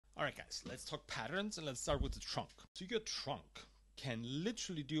All right, guys, let's talk patterns and let's start with the trunk. So your trunk can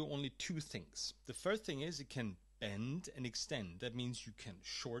literally do only two things. The first thing is it can bend and extend. That means you can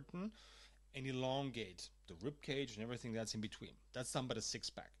shorten and elongate the rib cage and everything that's in between. That's done by the six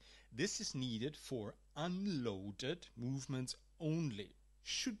pack. This is needed for unloaded movements only.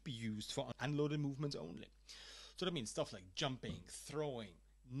 Should be used for unloaded movements only. So that means stuff like jumping, throwing,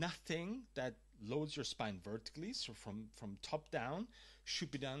 nothing that loads your spine vertically, so from top down,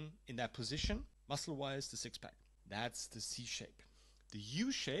 should be done in that position. Muscle-wise, the six pack. That's the C shape. The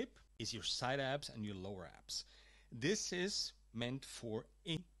U shape is your side abs and your lower abs. This is meant for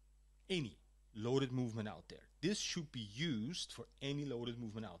any loaded movement out there. This should be used for any loaded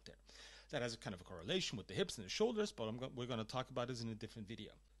movement out there. That has a kind of a correlation with the hips and the shoulders, but we're going to talk about this in a different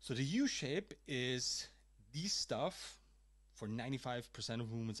video. So the U shape is this stuff for 95%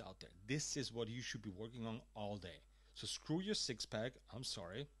 of movements out there. This is what you should be working on all day. So screw your six pack, I'm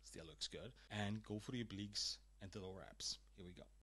sorry, still looks good, and go for the obliques and the lower abs. Here we go.